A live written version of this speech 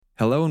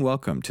Hello and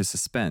welcome to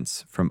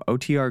Suspense from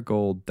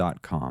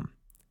OTRGold.com.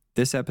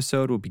 This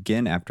episode will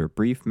begin after a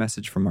brief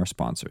message from our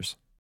sponsors.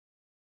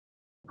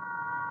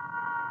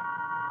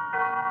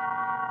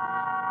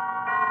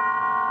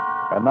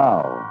 And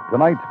now,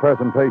 tonight's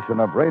presentation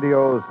of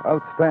radio's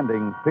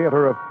outstanding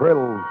theater of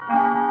thrills,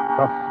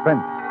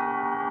 Suspense.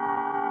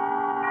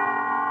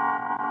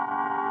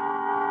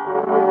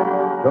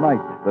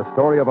 Tonight, the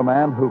story of a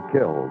man who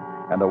killed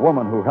and a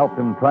woman who helped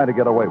him try to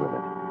get away with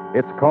it.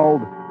 It's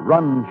called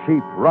Run,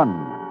 Sheep, Run.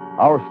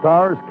 Our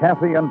stars,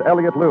 Kathy and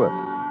Elliot Lewis.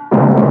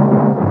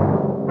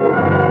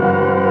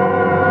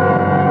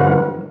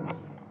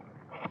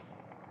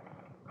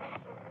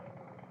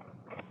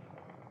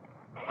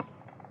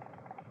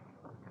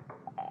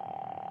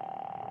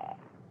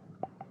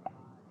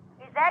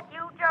 Is that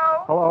you,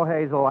 Joe? Hello,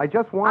 Hazel. I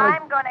just wanted...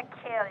 I'm gonna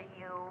kill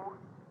you.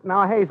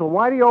 Now, Hazel,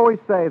 why do you always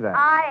say that?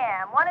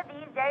 I am. One of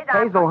these days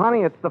I'm... Hazel,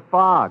 honey, it's the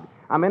fog.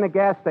 I'm in a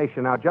gas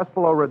station now, just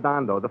below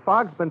Redondo. The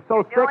fog's been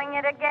so thick... Doing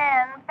it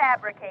again,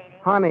 fabricating.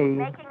 Honey.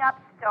 Making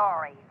up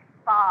stories.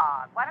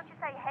 Fog. Why don't you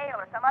say hail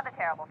or some other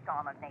terrible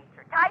storm of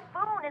nature?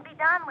 Typhoon and be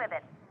done with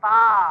it.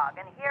 Fog.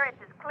 And here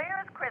it's as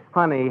clear as crystal.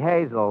 Honey,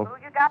 Hazel. Who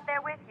you got there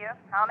with you?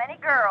 How many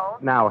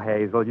girls? Now,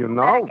 Hazel, you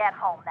know... Better get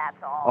home,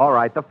 that's all. All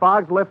right, the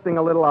fog's lifting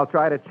a little. I'll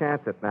try to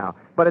chance it now.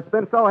 But it's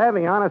been so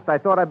heavy, honest, I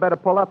thought I'd better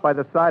pull up by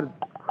the side...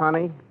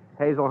 Honey?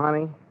 Hazel,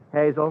 honey?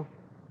 Hazel?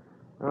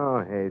 Oh,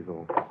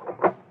 Hazel.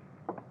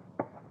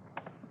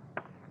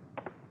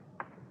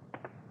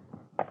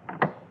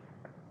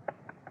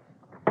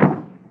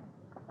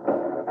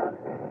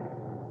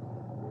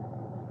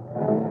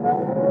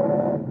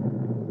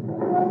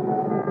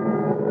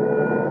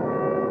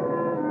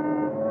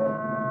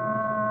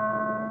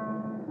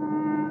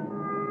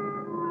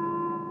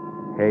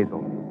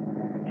 Hazel.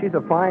 She's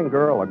a fine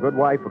girl, a good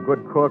wife, a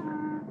good cook,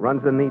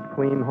 runs a neat,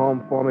 clean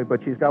home for me,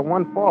 but she's got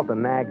one fault, a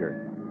nagger.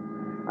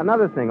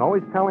 Another thing,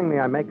 always telling me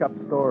I make up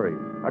stories.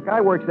 A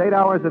guy works 8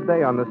 hours a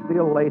day on the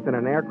steel lathe in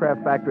an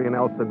aircraft factory in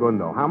El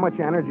Segundo. How much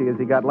energy has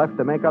he got left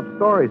to make up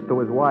stories to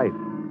his wife?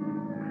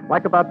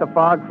 Like about the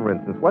fog, for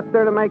instance. What's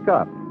there to make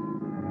up?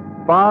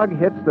 Fog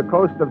hits the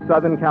coast of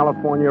Southern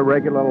California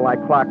regular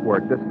like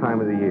clockwork this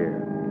time of the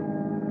year.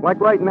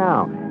 Like right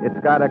now, it's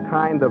got a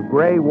kind of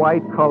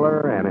gray-white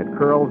color, and it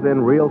curls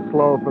in real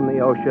slow from the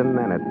ocean,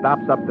 and it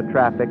stops up the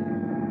traffic.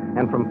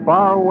 And from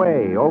far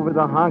away, over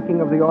the honking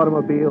of the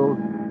automobiles,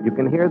 you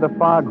can hear the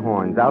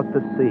foghorns out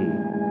to sea,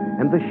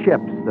 and the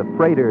ships, the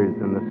freighters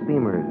and the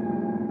steamers.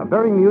 A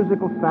very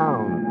musical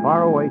sound,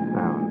 faraway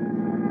sound.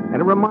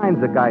 And it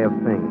reminds a guy of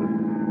things,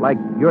 like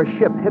your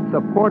ship hits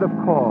a port of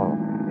call,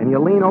 and you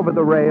lean over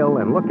the rail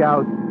and look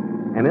out,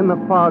 and in the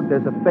fog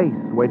there's a face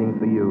waiting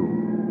for you,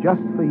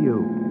 just for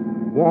you.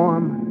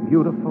 Warm,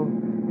 beautiful,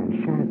 and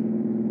shed.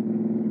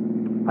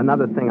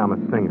 Another thing, I'm a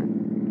singer.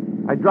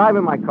 I drive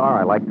in my car.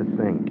 I like to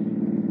sing.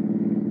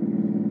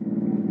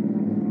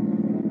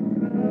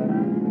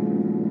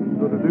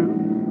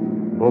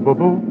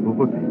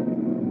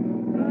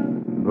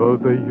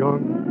 The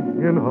young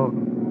in heart.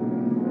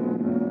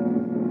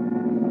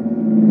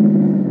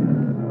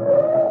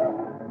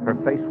 Her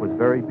face was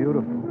very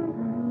beautiful.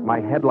 My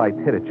headlights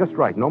hit it just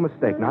right. No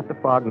mistake. Not the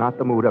fog, not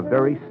the mood. A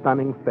very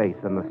stunning face,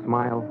 and the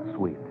smile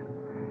sweet.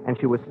 And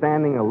she was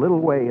standing a little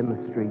way in the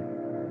street,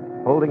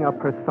 holding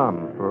up her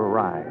thumb for a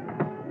ride.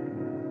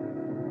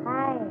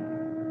 Hi.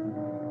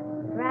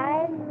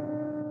 Ride?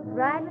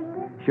 Ride with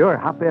me? Sure,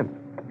 hop in.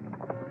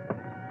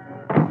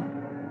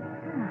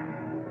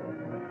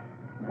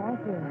 Thank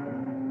you.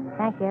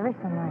 Thank you ever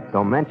so much.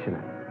 Don't mention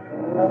it.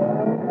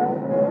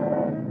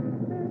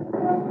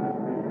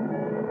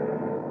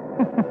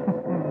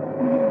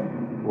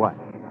 What?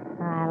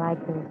 I like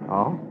this.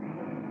 Oh?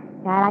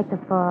 Yeah, I like the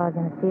fog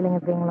and the feeling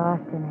of being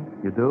lost in it.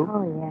 You do?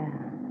 Oh, yeah.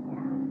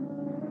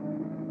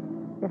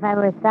 If I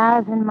were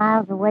 1,000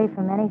 miles away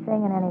from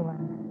anything and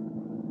anyone.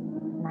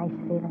 Nice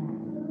feeling.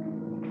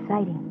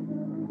 Exciting.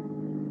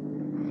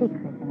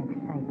 Secret and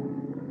exciting.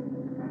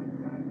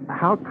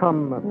 How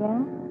come...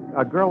 Yeah?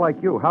 A girl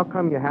like you, how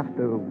come you have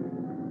to...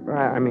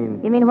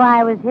 You mean why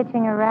I was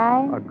hitching a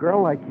ride? A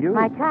girl like you?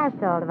 My car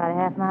stalled about a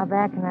half mile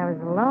back and I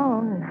was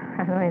alone.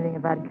 I don't know anything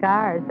about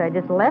cars, so I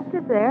just left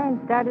it there and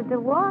started to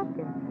walk.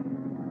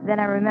 Then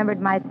I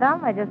remembered my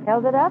thumb. I just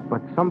held it up.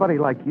 But somebody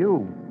like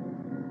you,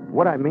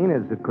 what I mean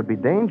is it could be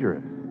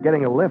dangerous.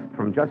 Getting a lift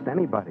from just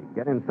anybody.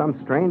 Get in some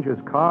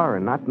stranger's car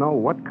and not know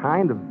what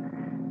kind of...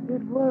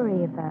 You'd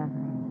worry about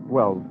me.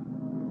 Well,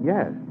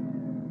 yes.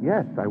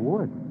 Yes, I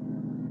would.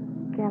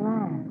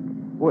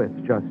 Gallant. Well,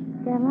 it's just...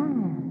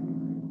 Gallant.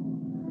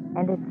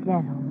 And a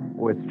gentleman.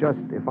 Well, it's just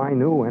if I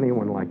knew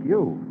anyone like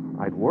you,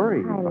 I'd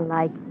worry. I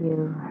like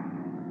you.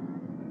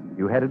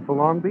 You headed for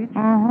Long Beach?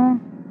 Mm-hmm.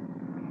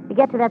 You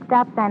get to that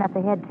stop sign up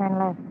ahead, turn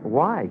left.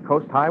 Why?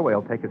 Coast Highway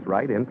will take us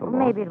right into Long...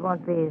 Maybe it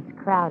won't be as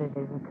crowded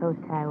as the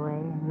Coast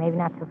Highway. Maybe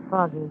not so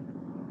foggy.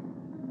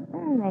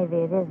 Maybe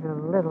it is a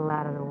little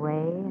out of the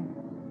way.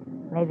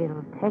 Maybe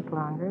it'll take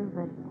longer,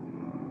 but...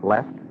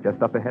 Left?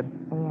 Just up ahead?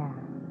 Yeah.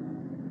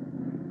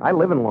 I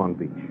live in Long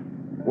Beach.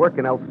 Work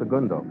in El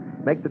Segundo.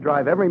 Make the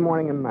drive every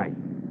morning and night.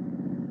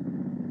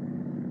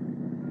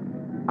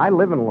 I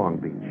live in Long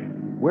Beach.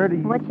 Where do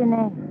you... What's your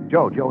name?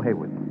 Joe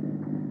Haywood.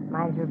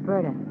 Mine's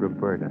Roberta.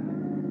 Roberta.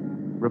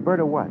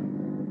 Roberta what?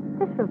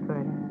 Just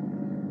Roberta.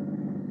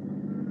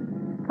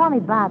 Call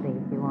me Bobby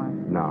if you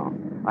want. No.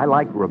 I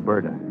like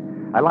Roberta.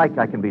 I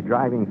can be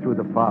driving through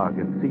the fog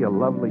and see a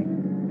lovely...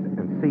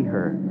 and see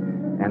her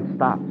and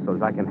stop so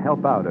as I can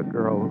help out a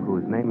girl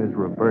whose name is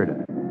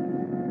Roberta.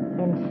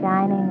 In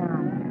shining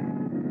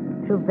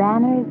armor. Through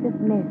banners of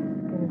mist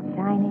in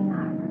shining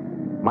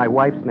armor. My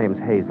wife's name's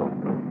Hazel.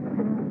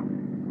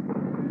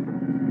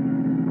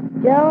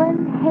 Joe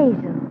and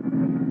Hazel.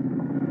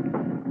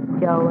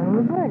 Joe and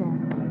Roberta.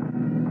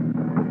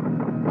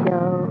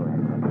 Joe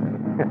and...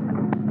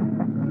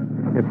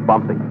 It's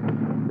bumpy.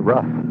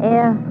 Rough.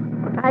 Yeah.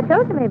 I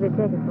told you maybe it'd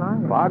take us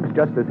longer. Fog's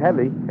just as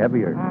heavy.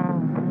 Heavier.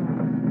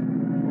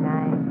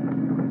 Nice.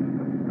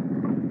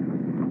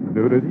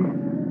 Do-do-dee.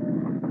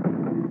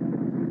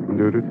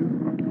 Do-do-doo.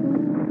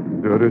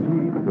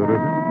 Do-do-dee. Do-do-doo.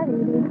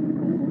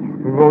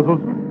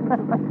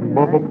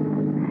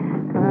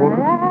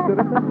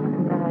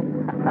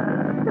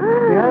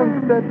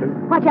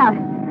 Watch out.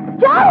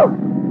 Joe!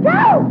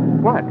 Joe!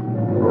 What?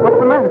 What's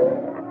the matter?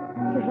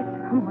 You hit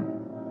someone.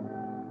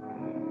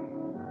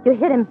 You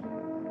hit him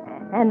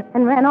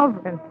and ran over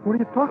him. What are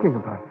you talking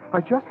about? I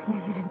just... You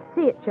didn't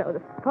see it, Joe.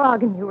 The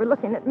fog, and you were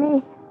looking at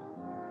me.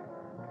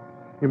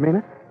 You mean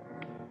it?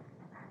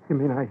 You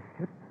mean I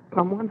hit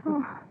someone?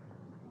 Oh.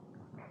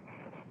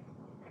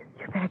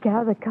 You better get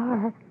out of the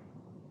car.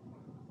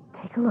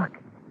 Take a look.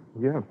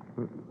 Yeah.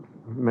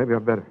 Maybe I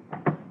better.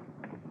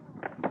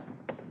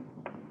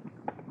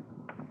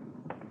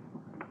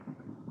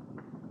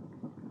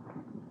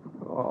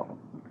 Oh.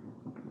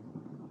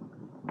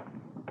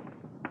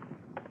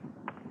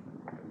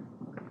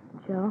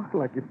 Joe?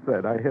 Like you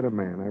said, I hit a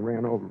man. I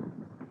ran over him.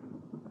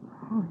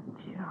 Oh,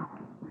 Joe.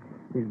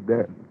 He's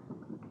dead.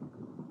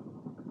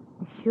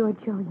 You sure,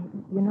 Joe?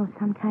 You know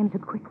sometimes a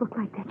quick look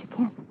like that you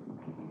can't...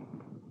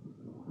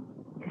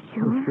 You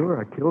sure? I'm sure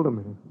I killed a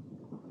man.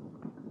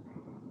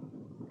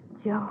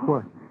 Joe?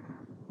 What?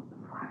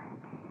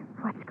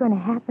 What's going to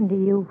happen to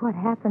you? What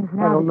happens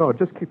now? I don't know.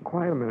 Just keep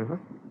quiet a minute, huh?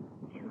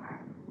 Sure.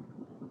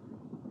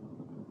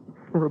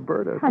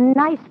 Roberta. A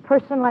nice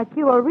person like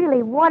you, a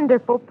really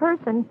wonderful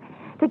person,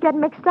 to get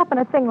mixed up in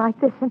a thing like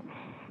this, and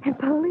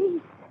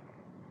police.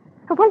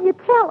 Well, you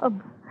tell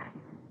them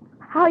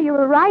how you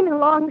were riding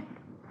along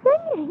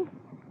singing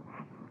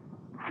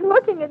and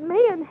looking at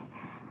me, and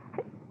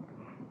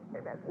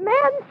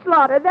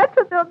manslaughter, that's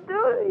what they'll do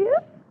to you.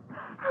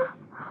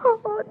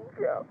 Oh,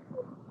 Joe.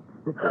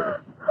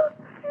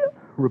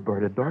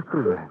 Roberta, don't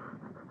do that.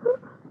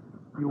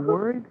 You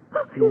worried?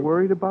 You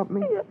worried about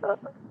me? Yes.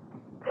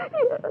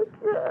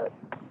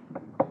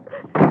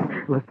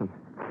 Listen,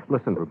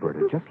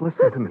 Roberta. Just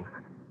listen to me.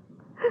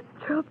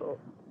 Trouble.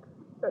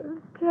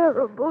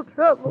 Terrible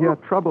trouble. Yeah,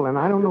 trouble, and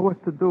I don't know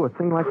what to do. A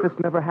thing like this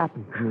never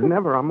happened to me.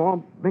 Never. I'm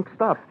all mixed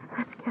up.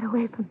 Let's get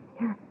away from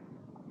here.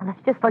 And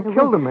let's just I get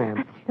killed away. a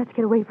man. Let's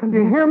get away from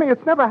You here. hear me?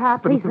 It's never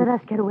happened. Please let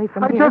us get away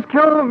from I here. just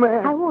killed a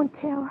man. I won't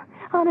tell.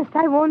 Honest,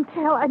 I won't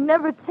tell. I'd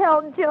never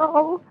tell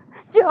Joe.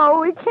 Joe,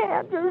 we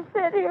can't just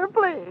sit here,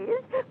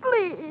 please.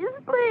 Please,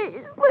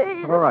 please,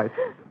 please. All right.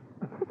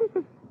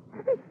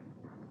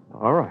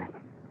 All right.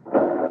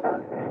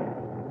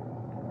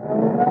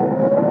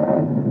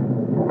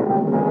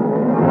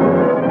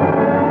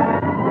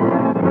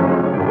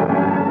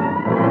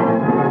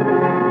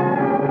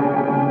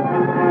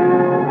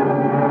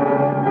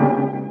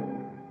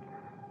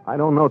 I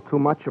don't know too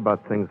much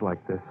about things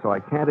like this, so I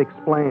can't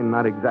explain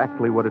not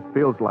exactly what it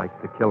feels like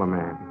to kill a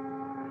man.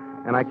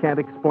 And I can't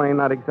explain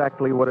not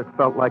exactly what it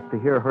felt like to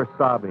hear her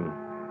sobbing,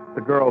 the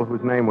girl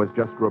whose name was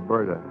just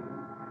Roberta,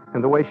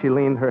 and the way she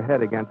leaned her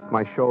head against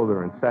my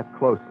shoulder and sat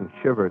close and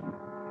shivered,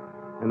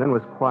 and then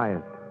was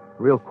quiet,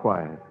 real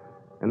quiet,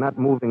 and not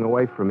moving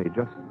away from me,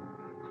 just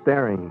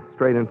staring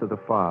straight into the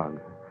fog.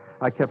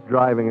 I kept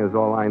driving is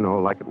all I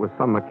know, like it was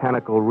some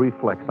mechanical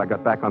reflex. I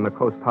got back on the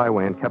coast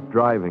highway and kept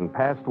driving,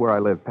 past where I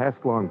live, past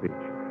Long Beach,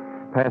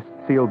 past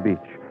Seal Beach,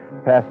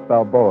 past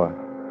Balboa,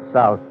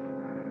 south,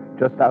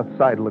 just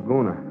outside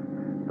Laguna.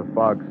 The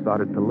fog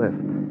started to lift.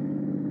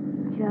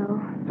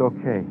 Joe. It's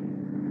okay.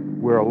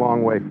 We're a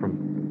long way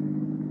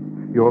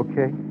from... You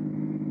okay?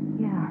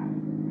 Yeah.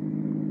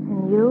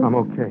 And you? I'm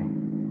okay.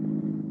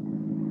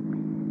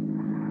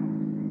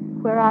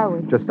 Where are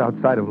we? Just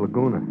outside of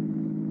Laguna.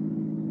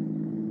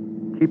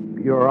 Keep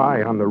your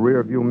eye on the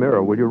rear view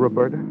mirror, will you,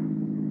 Roberta?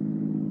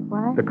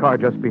 What? The car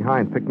just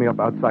behind picked me up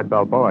outside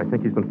Balboa. I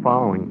think he's been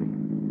following me.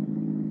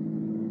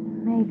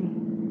 Maybe.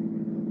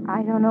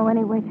 I don't know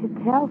any way to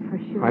tell for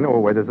sure. I know a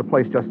way. There's a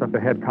place just up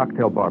ahead,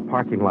 cocktail bar,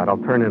 parking lot. I'll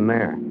turn in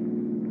there.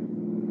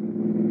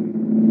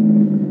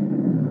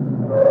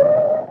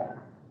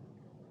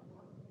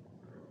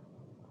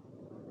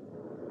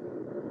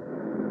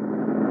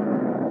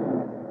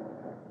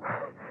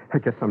 I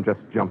guess I'm just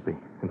jumpy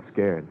and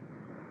scared.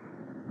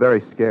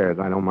 Very scared,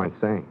 I don't mind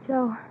saying.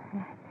 Joe,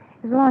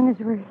 as long as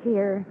we're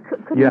here,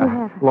 could we Yeah,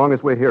 have... as long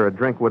as we're here, a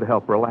drink would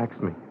help relax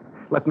me.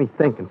 Let me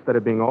think instead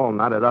of being all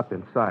knotted up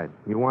inside.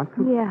 You want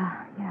to?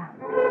 Yeah.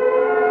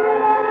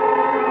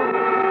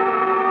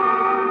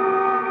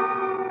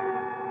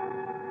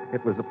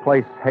 It was a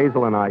place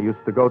Hazel and I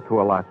used to go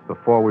to a lot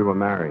before we were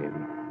married.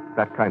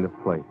 That kind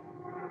of place.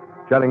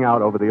 Jutting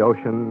out over the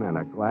ocean and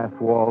a glass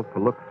wall to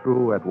look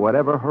through at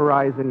whatever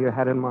horizon you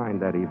had in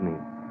mind that evening.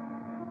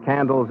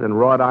 Candles and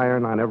wrought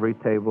iron on every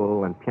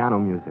table and piano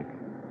music.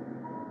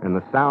 And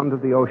the sound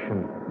of the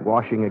ocean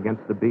washing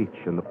against the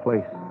beach and the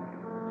place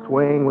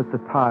swaying with the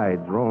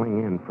tides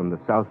rolling in from the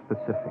South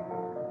Pacific.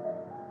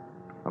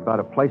 About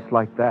a place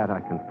like that, I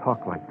can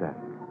talk like that.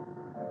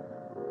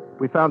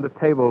 We found a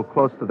table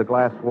close to the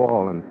glass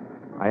wall, and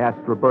I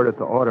asked Roberta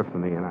to order for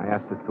me, and I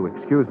asked her to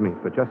excuse me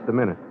for just a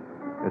minute,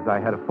 as I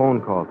had a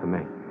phone call to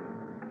make.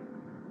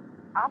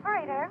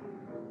 Operator.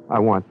 I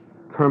want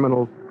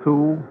Terminal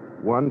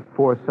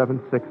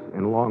 21476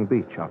 in Long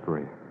Beach,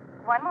 operator.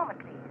 1 moment,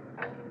 please.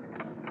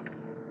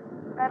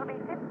 That'll be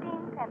 15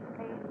 cents,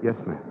 please. Yes,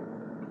 ma'am.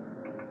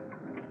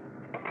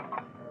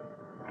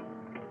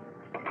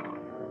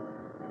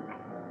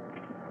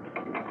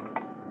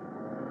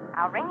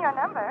 I'll ring your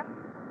number.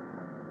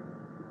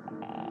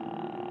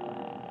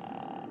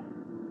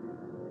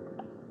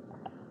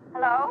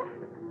 Hello?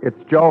 It's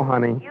Joe,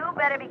 honey. You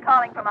better be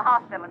calling from a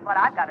hospital is what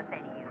I've got to say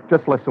to you.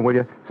 Just listen, will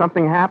you?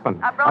 Something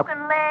happened. A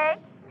broken leg?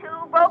 2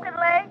 broken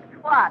legs?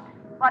 What?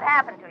 What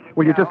happened to you,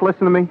 Will you Joe? just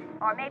listen to me?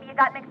 Or maybe you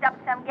got mixed up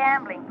in some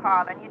gambling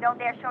parlor and you don't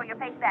dare show your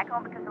face back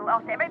home because you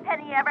lost every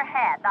penny you ever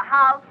had. The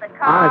house, the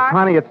car. Honest,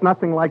 honey, it's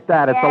nothing like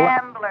that. It's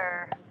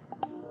Gambler.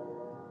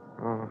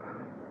 Oh.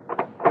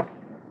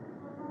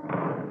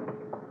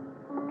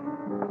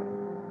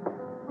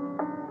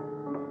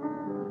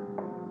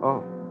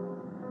 Oh.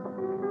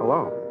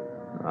 Hello.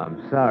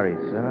 I'm sorry,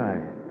 sir.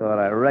 I thought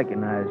I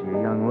recognized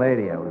your young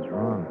lady. I was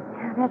wrong.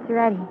 That's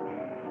right.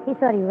 He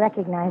thought he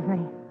recognized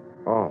me.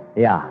 Oh.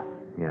 Yeah.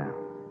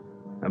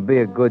 Now, be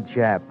a good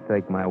chap.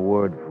 Take my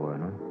word for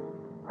it, huh?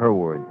 Her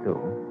word, too.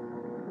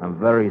 I'm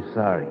very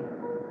sorry.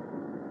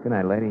 Good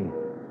night, lady.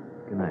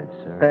 Good night,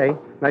 sir. Hey,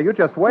 now you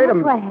just wait a That's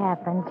minute. what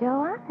happened,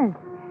 Joe, honest.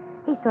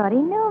 He thought he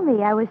knew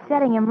me. I was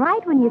setting him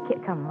right when you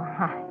Come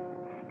on.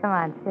 Come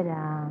on, sit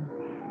down.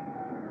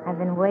 I've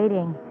been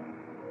waiting.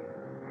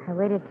 I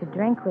waited to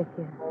drink with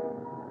you.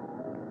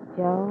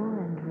 Joe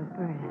and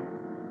Roberta.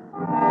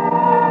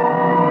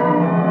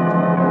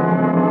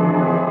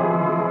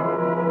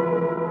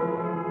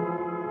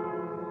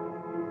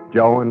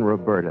 Joe and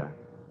Roberta.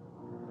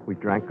 We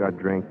drank our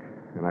drink,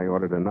 and I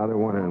ordered another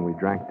one, and we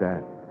drank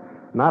that.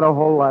 Not a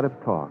whole lot of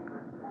talk.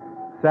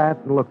 Sat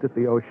and looked at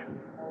the ocean.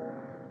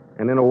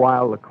 And in a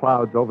while, the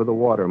clouds over the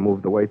water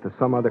moved away to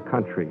some other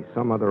country,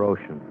 some other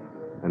ocean.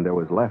 And there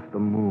was left the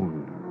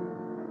moon.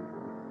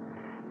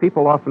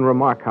 People often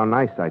remark how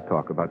nice I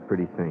talk about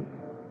pretty things.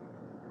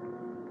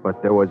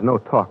 But there was no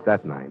talk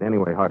that night.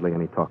 Anyway, hardly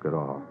any talk at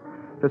all.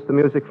 Just the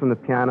music from the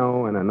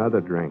piano and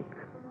another drink.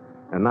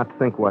 And not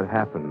think what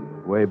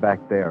happened way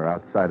back there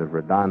outside of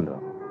Redondo.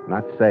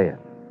 Not say it.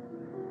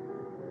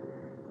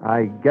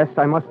 I guess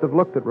I must have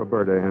looked at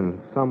Roberta in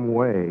some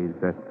way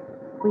that...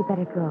 We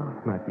better go.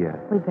 Not yet.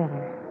 We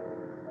better.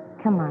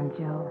 Come on,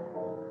 Joe.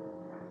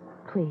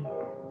 Please.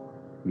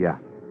 Yeah,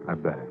 I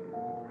better.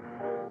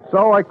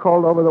 So I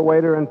called over the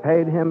waiter and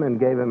paid him and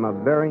gave him a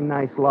very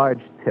nice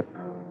large tip.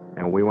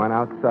 And we went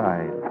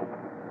outside.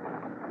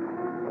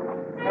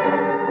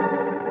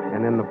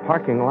 And in the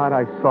parking lot,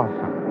 I saw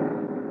something.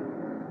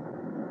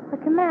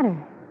 What's the matter?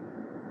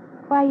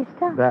 Why are you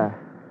stopped?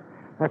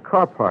 That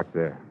car parked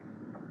there.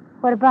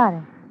 What about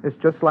it? It's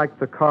just like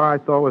the car I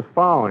thought was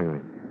following me.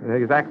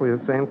 It's exactly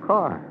the same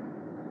car.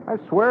 I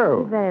swear.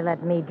 You better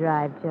let me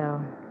drive,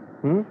 Joe.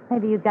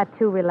 Maybe you got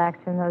too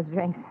relaxed from those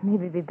drinks.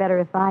 Maybe it'd be better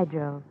if I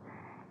drove.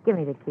 Give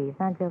me the keys,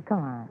 huh, Joe? Come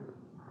on.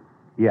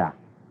 Yeah,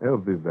 it'll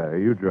be better.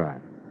 You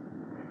drive.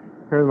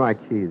 Here are my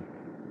keys.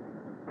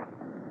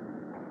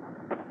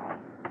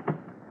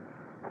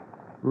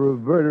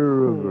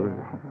 Roberta.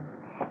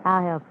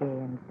 I'll help you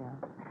in,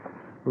 Joe.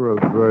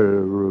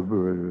 Roberta.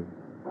 Roberta.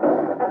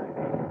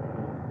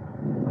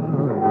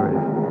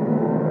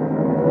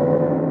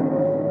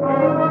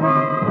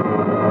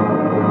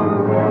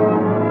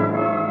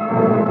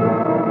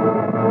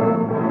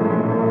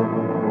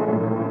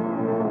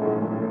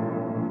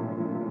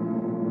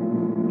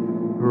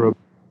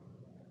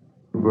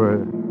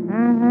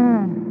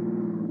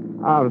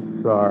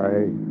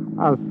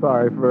 I'm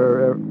sorry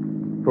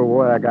for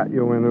what I got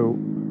you into.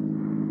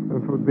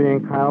 And for being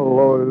kind of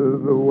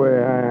loaded the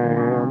way I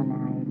am.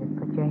 Now, you just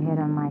put your head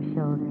on my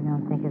shoulder.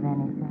 Don't think of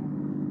anything.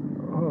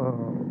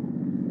 Oh.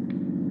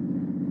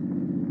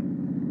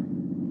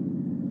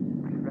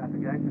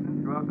 Traffic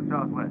accidents throughout the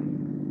Southwest.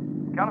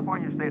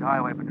 California State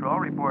Highway Patrol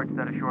reports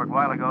that a short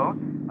while ago,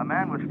 a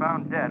man was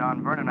found dead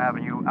on Vernon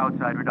Avenue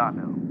outside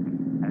Redondo.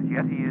 As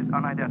yet, he is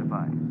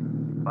unidentified,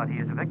 but he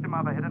is a victim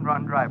of a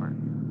hit-and-run driver.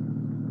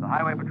 The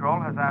Highway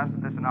Patrol has asked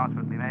that this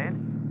announcement be made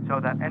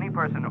so that any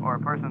person or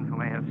persons who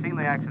may have seen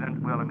the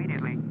accident will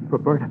immediately...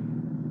 Roberta,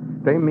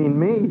 they mean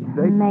me.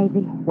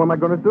 Maybe. What am I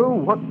going to do?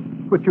 What?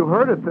 But you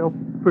heard it. They'll...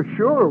 For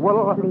sure.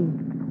 What'll I... Sleep.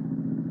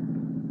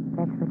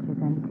 That's what you're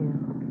going to do.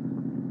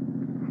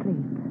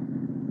 Sleep.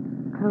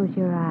 Close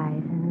your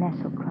eyes and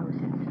nestle close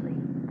and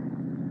sleep.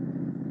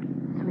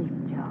 Sleep,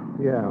 Joe.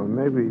 Joe. Yeah,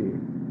 maybe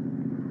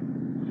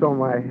so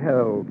my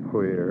head'll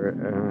clear.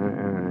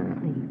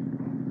 Sleep.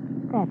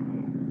 That's it.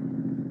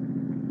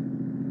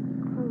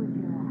 Close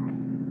your eyes.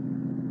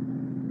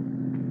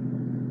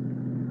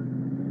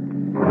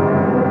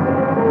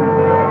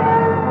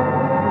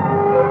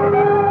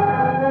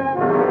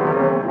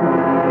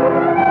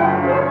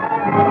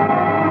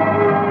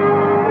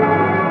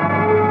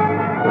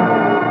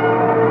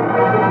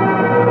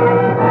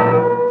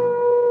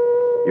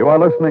 You are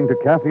listening to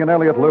Kathy and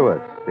Elliot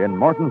Lewis in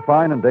Morton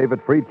Fine and David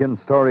Friedkin's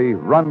story,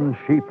 Run,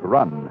 Sheep,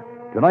 Run.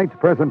 Tonight's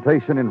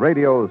presentation in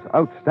radio's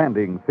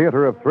outstanding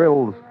theater of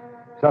thrills,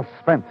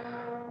 Suspense.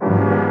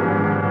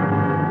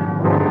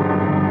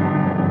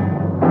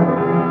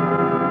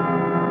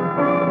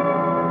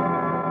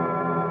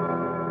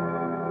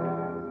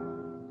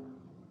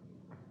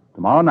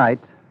 Tomorrow night,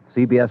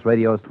 CBS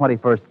Radio's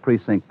 21st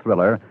Precinct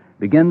thriller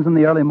begins in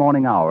the early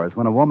morning hours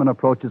when a woman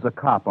approaches a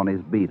cop on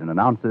his beat and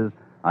announces,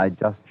 "I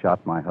just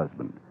shot my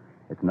husband."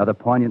 It's another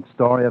poignant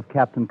story of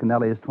Captain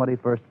Kennelly's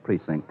 21st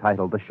Precinct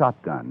titled The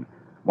Shotgun,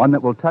 one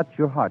that will touch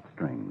your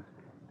heartstrings.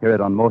 Hear it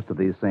on most of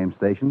these same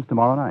stations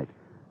tomorrow night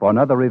for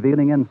another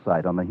revealing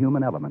insight on the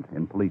human element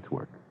in police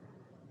work.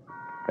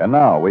 And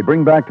now we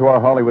bring back to our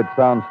Hollywood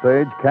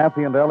soundstage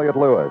Kathy and Elliot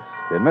Lewis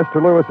in Mr.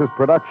 Lewis's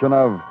production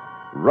of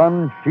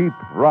Run, Sheep,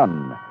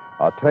 Run,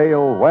 a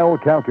tale well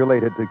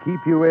calculated to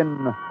keep you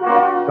in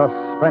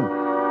suspense.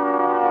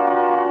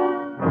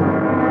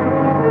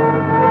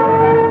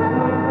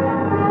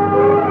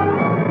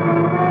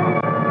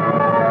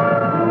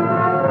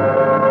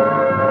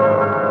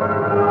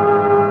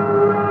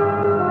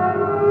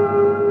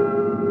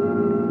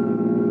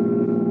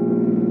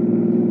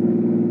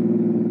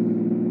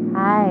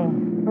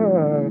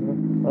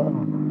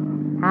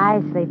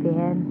 Hi,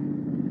 sleepyhead.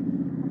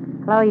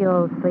 Hello, you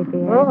old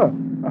sleepyhead.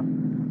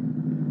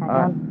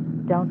 Now,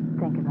 don't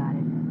think about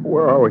it.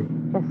 Where are we?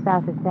 Just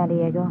south of San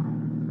Diego.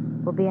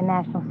 We'll be in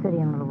National City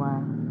in a little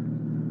while.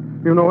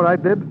 You know what I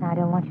did? I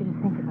don't want you to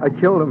think about I it.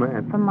 killed a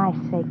man. For my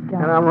sake,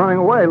 don't. And I'm running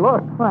away.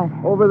 Look. What?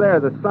 Over there,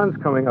 the sun's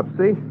coming up,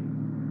 see?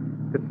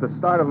 It's the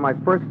start of my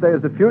first day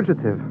as a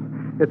fugitive.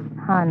 It's...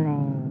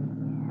 Honey.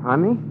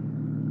 Honey?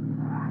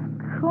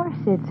 Of course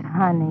it's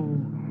honey.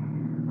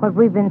 What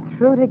we've been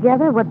through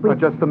together, what we... But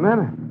just a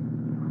minute.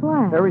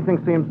 What? Everything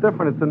seems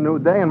different. It's a new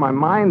day, and my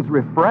mind's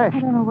refreshed.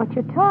 I don't know what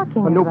you're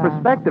talking A new about.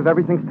 perspective.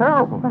 Everything's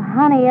terrible. But,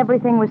 honey,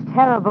 everything was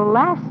terrible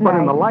last night. But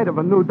in the light of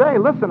a new day,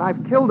 listen,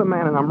 I've killed a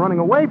man, and I'm running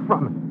away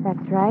from it.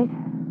 That's right.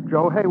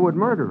 Joe Haywood,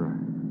 murderer.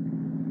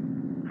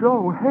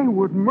 Joe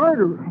Haywood,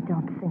 murderer. Now,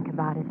 don't think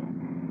about it.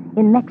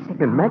 In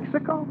Mexico. In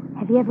Mexico?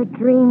 Have you ever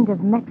dreamed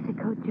of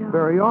Mexico, Joe?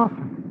 Very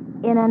often.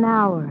 In an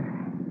hour.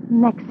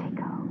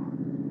 Mexico.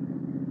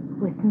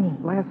 With me.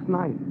 Last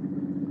night.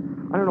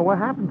 I don't know what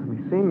happened to me,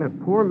 seeing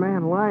that poor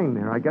man lying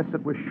there. I guess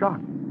it was shock.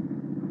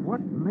 What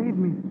made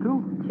me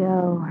do it?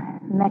 Joe,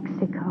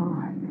 Mexico.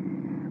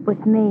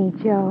 With me,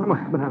 Joe. I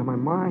must have been out of my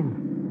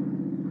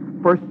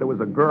mind. First, there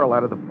was a girl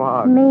out of the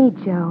fog. Me,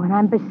 Joe, and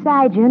I'm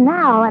beside you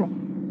now,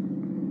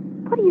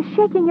 and... What are you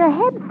shaking your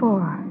head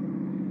for?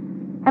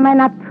 Am I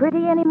not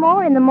pretty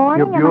anymore in the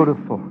morning? You're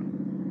beautiful.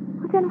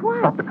 Well, then what?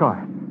 Stop the car.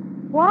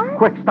 What?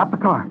 Quick, stop the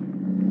car.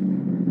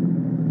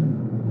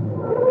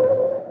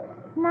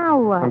 Now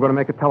what? I'm going to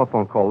make a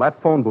telephone call. That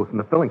phone booth in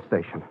the filling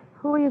station.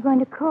 Who are you going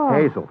to call?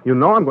 Hazel. You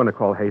know I'm going to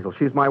call Hazel.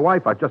 She's my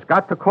wife. I've just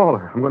got to call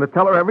her. I'm going to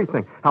tell her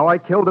everything. How I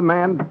killed a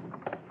man.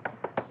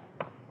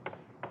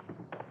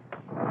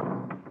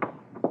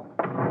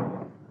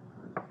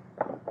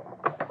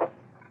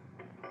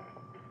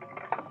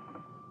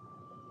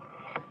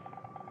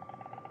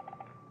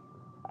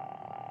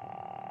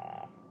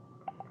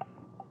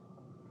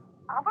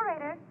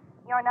 Operator,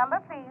 your number,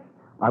 please.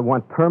 I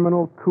want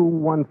Terminal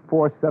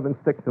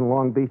 21476 in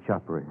Long Beach,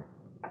 operator.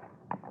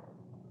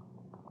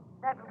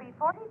 That will be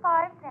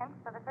 45 cents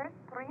for the first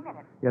 3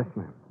 minutes. Yes,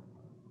 ma'am.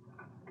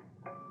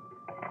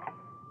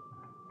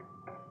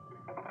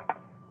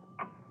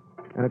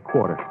 And a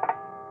quarter.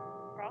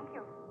 Thank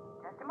you.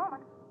 Just a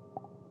moment.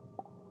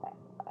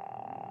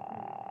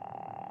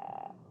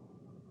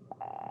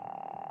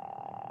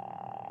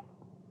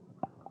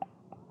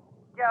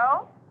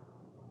 Joe?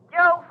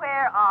 Joe,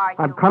 where are you?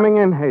 I'm coming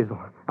in, Hazel.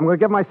 I'm going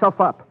to give myself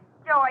up.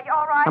 Joe, are you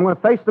all right? I'm going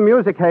to face the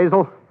music,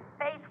 Hazel.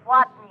 Face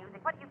what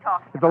music? What are you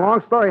talking It's a about?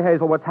 long story,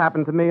 Hazel, what's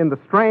happened to me and the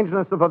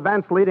strangeness of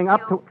events leading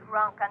up You to...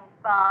 drunken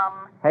bum.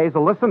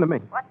 Hazel, listen to me.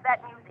 What's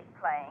that music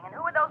playing? And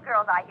who are those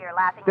girls I hear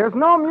laughing? There's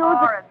no music.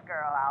 Chorus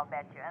girl, I'll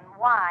bet you. And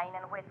wine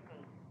and whiskey.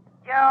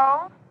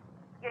 Joe?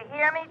 You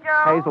hear me,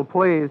 Joe? Hazel,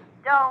 please.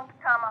 Don't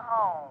come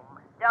home.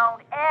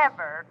 Don't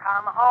ever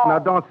come home. Now,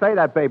 don't say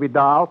that, baby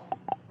doll.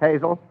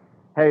 Hazel.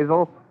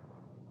 Hazel.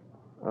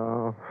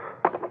 Oh.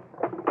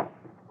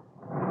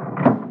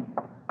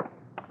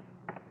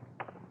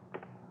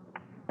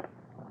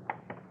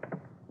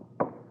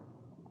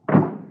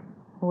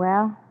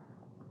 Well,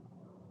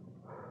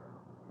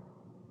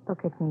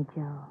 look at me,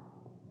 Joe.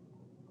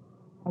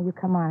 Now you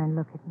come on and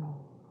look at me.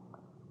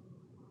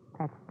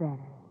 That's better.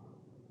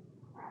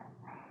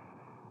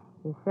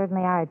 You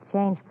certainly are a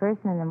changed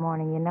person in the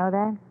morning, you know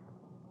that?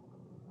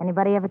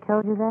 Anybody ever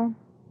told you that?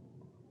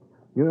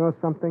 You know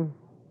something?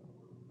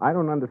 I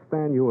don't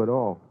understand you at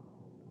all.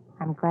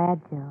 I'm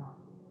glad, Joe.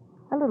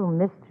 A little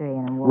mystery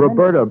in a woman.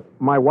 Roberta,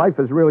 my wife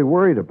is really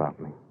worried about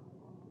me.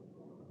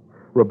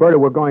 Roberta,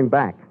 we're going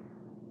back.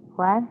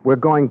 What? We're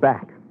going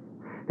back.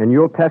 And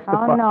you'll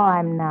testify. Oh, no,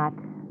 I'm not.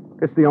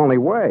 It's the only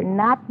way.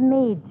 Not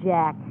me,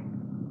 Jack.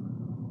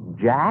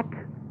 Jack?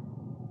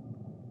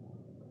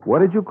 What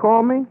did you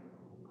call me?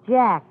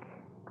 Jack.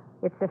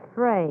 It's a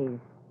phrase.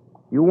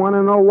 You want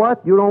to know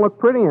what? You don't look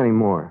pretty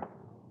anymore.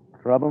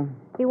 Trouble?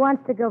 He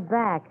wants to go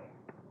back.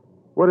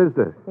 What is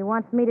this? He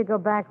wants me to go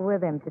back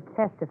with him to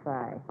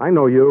testify. I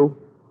know you.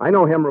 I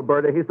know him,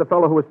 Roberta. He's the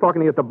fellow who was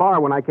talking to you at the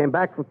bar when I came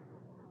back from...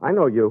 I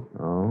know you.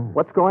 Oh?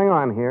 What's going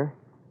on here?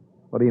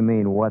 What do you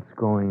mean, what's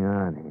going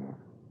on here?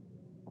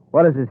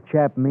 What does this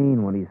chap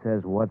mean when he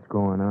says what's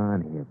going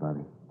on here,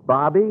 Bobby?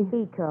 Bobby?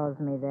 He calls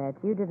me that.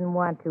 You didn't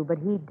want to, but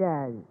he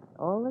does.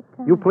 All the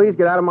time. You please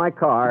get out of my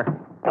car.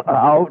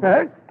 Out?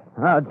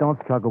 Don't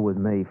struggle with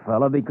me,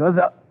 fella, because...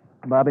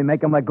 Bobby,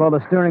 make him let go of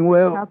the steering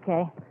wheel.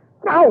 Okay.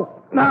 No!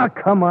 Now,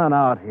 come on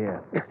out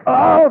here.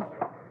 Oh!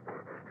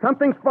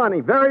 Something's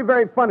funny. Very,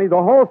 very funny.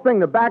 The whole thing,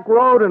 the back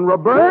road and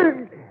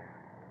Roberta...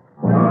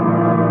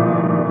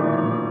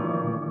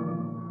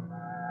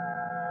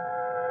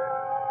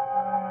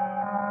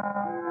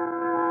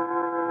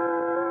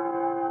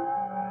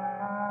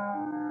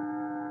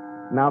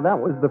 Now, that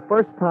was the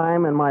first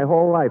time in my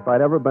whole life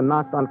I'd ever been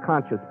knocked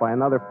unconscious by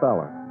another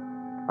fella.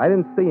 I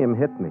didn't see him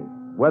hit me.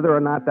 Whether or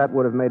not that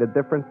would have made a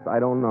difference, I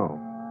don't know.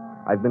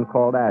 I've been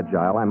called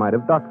agile. I might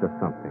have ducked or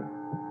something.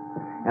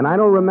 And I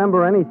don't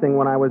remember anything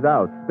when I was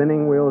out.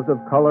 Spinning wheels of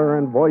color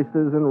and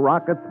voices and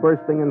rockets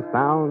bursting and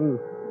sounds.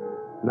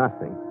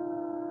 Nothing.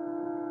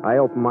 I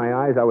opened my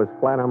eyes. I was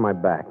flat on my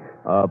back.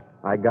 Up.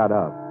 I got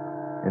up.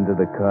 Into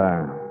the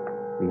car.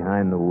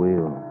 Behind the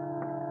wheel.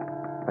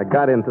 I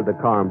got into the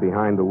car and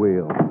behind the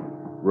wheel.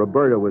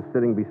 Roberta was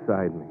sitting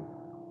beside me.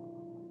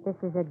 This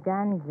is a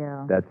gun,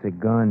 Joe. That's a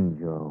gun,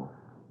 Joe.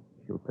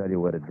 She'll tell you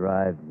where to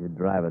drive. You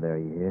drive her there,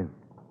 you hear?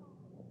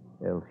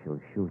 Else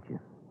she'll shoot you.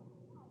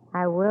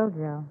 I will,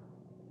 Joe.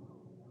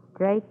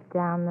 Straight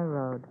down the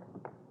road.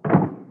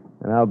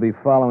 And I'll be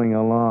following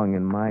along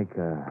in my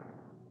car.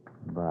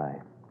 Bye.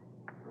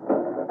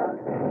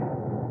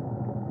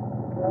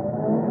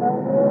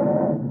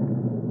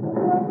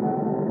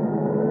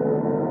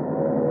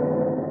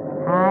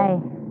 Hi.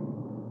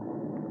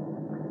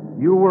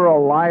 You were a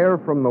liar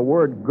from the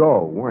word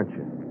go, weren't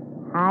you?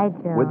 Hi,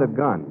 Joe. With a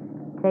gun.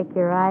 Take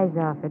your eyes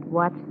off it.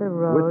 Watch the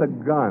road. With a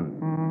gun.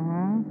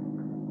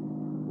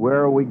 Mm-hmm.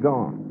 Where are we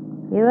going?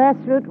 U.S.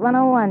 Route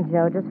 101,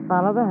 Joe. Just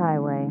follow the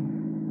highway.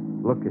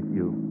 Look at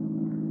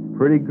you.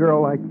 Pretty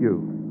girl like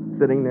you,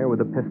 sitting there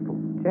with a pistol.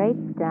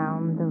 Straight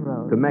down the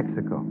road. To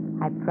Mexico.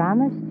 I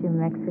promised you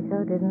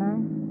Mexico, didn't I?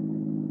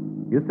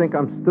 You think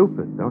I'm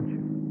stupid, don't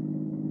you?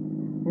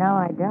 No,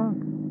 I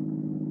don't.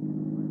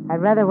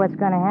 I'd rather what's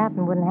going to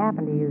happen wouldn't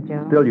happen to you,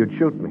 Joe. Still, you'd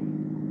shoot me.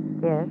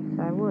 Yes,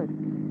 I would.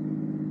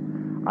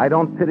 I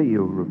don't pity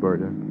you,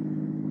 Roberta.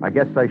 I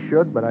guess I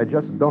should, but I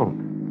just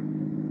don't.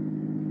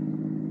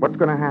 What's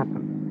going to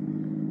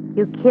happen?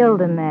 You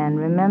killed a man,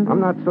 remember? I'm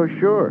not so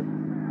sure.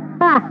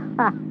 Ha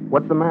ha!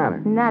 What's the matter?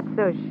 Not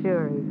so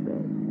sure, he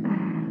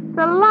said.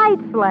 The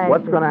light flashes.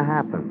 What's going to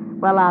happen?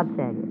 Well, I'll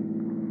tell you.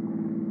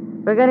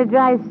 We're going to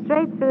drive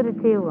straight through to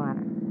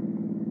Tijuana.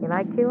 You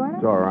like Tijuana?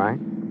 It's all right.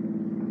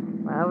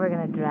 Well, we're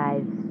going to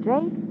drive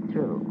straight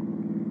through.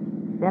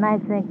 Then I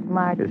think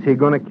Mark... Is he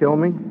going to kill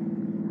me?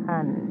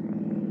 Honey.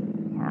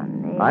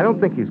 I don't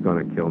think he's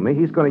going to kill me.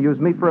 He's going to use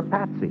me for a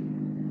patsy.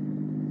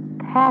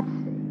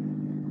 Patsy?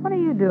 What are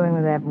you doing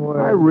with that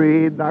word? I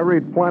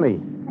read plenty.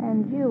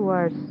 And you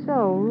are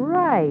so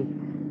right.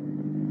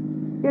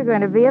 You're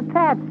going to be a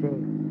patsy.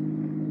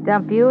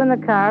 Dump you in the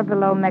car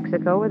below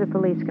Mexico where the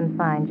police can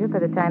find you. By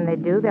the time they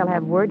do, they'll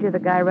have word you're the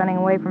guy running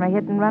away from a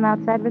hit and run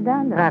outside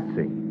Redondo.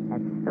 Patsy.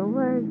 That's the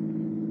word.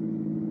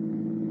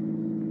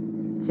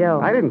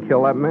 Joe. I didn't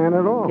kill that man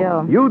at all.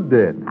 Joe. You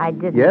did. I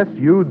didn't. Yes,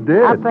 you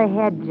did. Up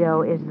ahead,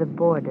 Joe, is the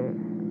border.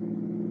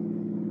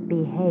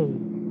 Behave.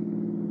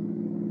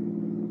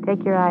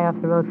 Take your eye off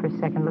the road for a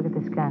second. Look at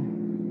this gun.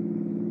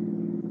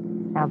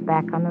 Now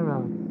back on the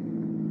road.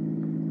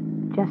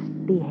 Just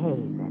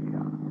behave, that's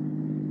all.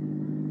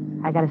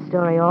 I got a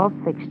story all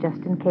fixed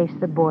just in case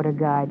the border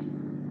guard.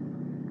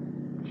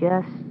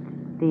 Just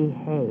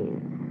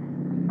behave.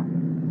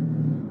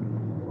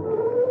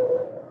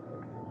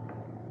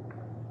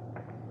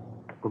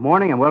 Good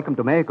morning and welcome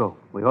to Mexico.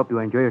 We hope you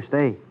enjoy your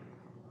stay.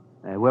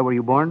 Where were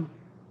you born,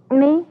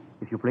 Me?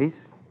 if you please?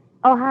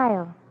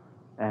 Ohio.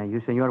 And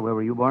you, senor, where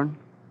were you born?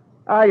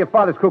 Your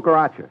father's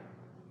cucaracha.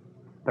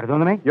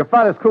 Perdóname? Your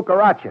father's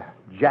cucaracha,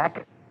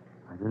 Jack.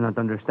 I do not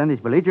understand this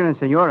belligerence,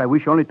 senor. I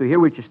wish only to hear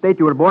which state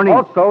you were born in.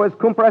 Also is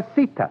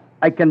comprasita.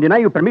 I can deny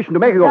you permission to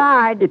Mexico.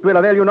 Guard. It will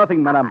avail you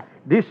nothing, madam.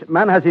 This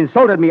man has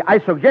insulted me. I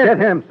suggest... Get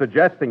him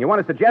suggesting. You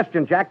want a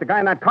suggestion, Jack? The guy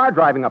in that car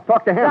driving up.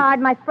 Talk to him. Guard,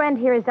 my friend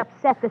here is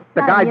upset. The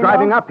guy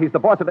driving up, he's the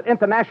boss of an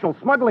international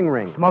smuggling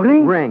ring.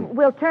 Smuggling? Ring.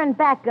 We'll turn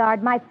back,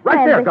 Guard. My friend...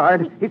 Right there, is-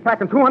 guard. He's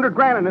packing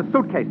 $200,000 in his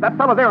suitcase. That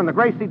fellow there in the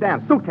gray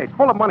sedan. Suitcase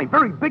full of money.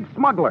 Very big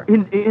smuggler.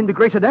 In the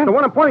gray sedan? The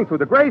one I'm pointing to,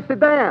 the gray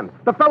sedan.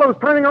 The fellow's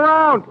turning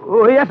around.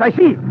 Oh, yes, I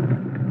see.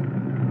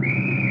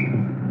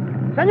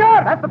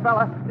 Senor! That's the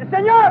fella.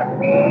 Senor!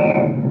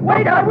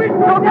 Wait, I will...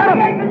 Don't get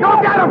him!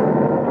 Don't get him!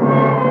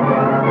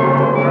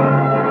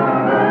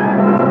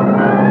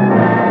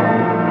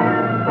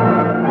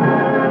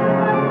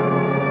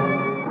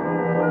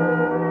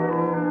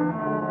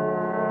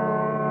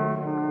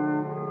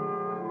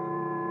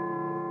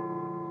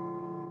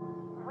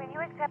 Will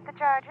you accept the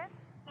charges?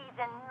 He's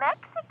in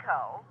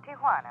Mexico,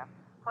 Tijuana.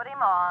 Put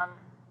him on.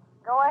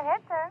 Go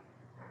ahead, sir.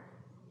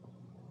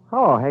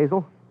 Hello,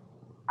 Hazel.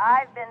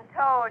 I've been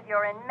told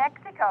you're in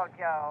Mexico,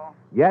 Joe.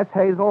 Yes,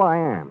 Hazel, I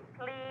am.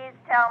 Please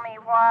tell me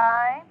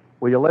why.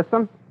 Will you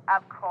listen?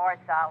 Of course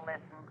I'll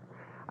listen.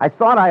 I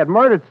thought I had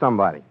murdered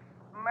somebody.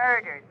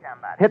 Murdered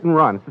somebody. Hit and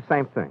run. It's the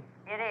same thing.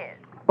 It is.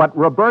 But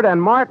Roberta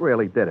and Mart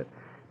really did it.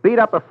 Beat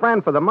up a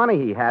friend for the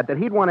money he had that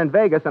he'd won in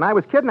Vegas, and I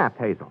was kidnapped,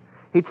 Hazel.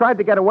 He tried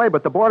to get away,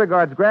 but the border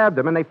guards grabbed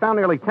him, and they found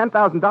nearly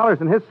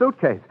 $10,000 in his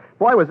suitcase.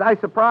 Boy, was I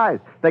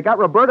surprised. They got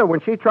Roberta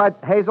when she tried...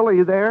 Hazel, are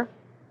you there?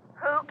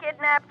 Who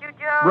kidnapped you,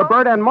 Joe?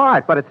 Roberta and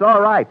Mart, but it's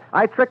all right.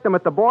 I tricked them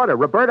at the border.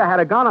 Roberta had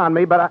a gun on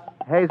me, but I...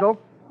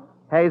 Hazel?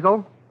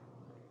 Hazel?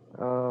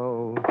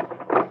 Oh...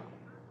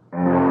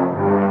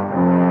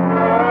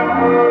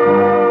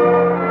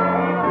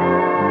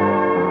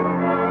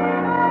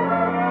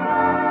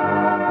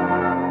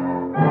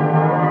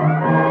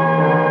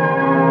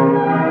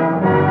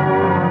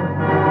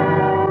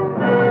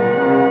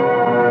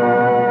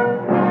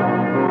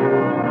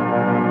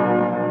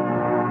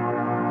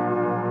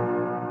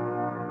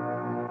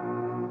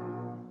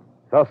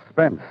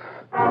 Suspense,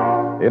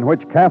 in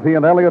which Kathy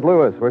and Elliot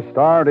Lewis were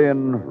starred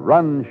in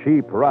Run,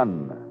 Sheep,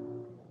 Run.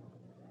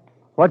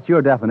 What's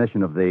your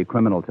definition of the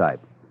criminal type?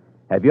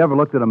 Have you ever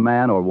looked at a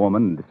man or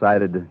woman and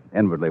decided,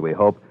 inwardly we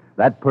hope,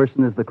 that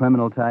person is the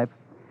criminal type?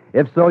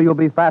 If so, you'll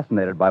be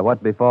fascinated by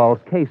what befalls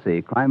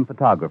Casey, crime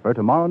photographer,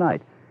 tomorrow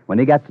night when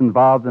he gets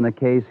involved in a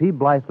case he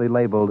blithely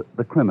labeled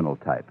the criminal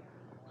type.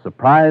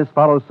 Surprise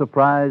follows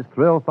surprise,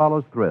 thrill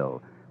follows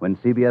thrill when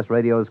CBS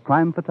Radio's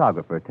crime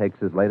photographer takes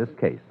his latest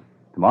case.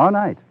 Tomorrow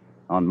night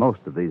on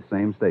most of these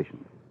same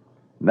stations.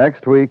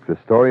 Next week, the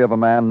story of a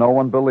man no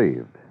one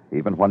believed,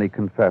 even when he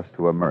confessed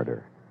to a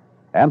murder.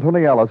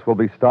 Anthony Ellis will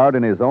be starred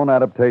in his own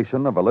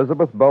adaptation of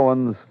Elizabeth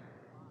Bowen's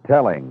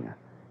Telling.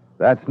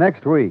 That's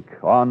next week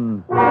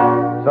on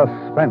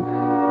Suspense.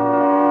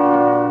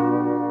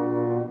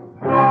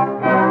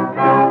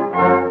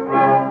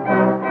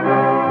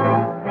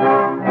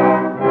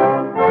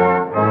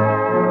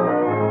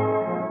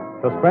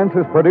 Suspense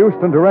is produced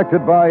and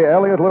directed by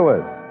Elliot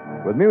Lewis,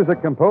 with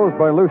music composed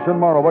by Lucien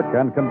Morawick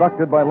and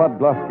conducted by Lud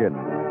Gluskin.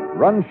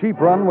 Run, Sheep,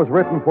 Run was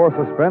written for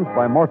Suspense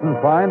by Morton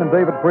Fine and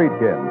David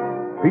Friedkin.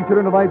 Featured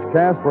in tonight's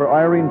cast were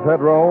Irene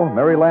Tedrow,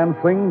 Mary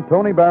Lansing,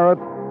 Tony Barrett,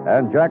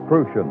 and Jack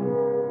Crucian.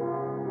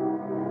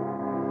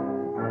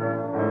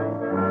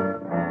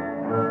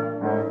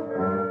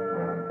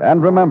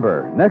 And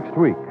remember, next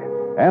week,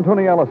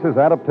 Anthony Ellis's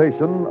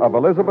adaptation of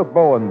Elizabeth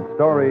Bowen's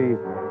story,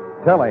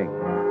 Telling.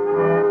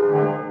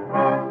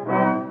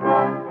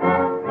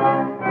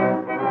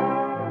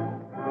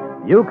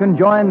 You can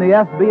join the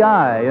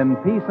FBI in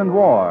Peace and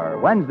War,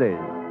 Wednesdays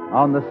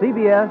on the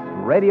CBS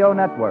Radio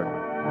Network.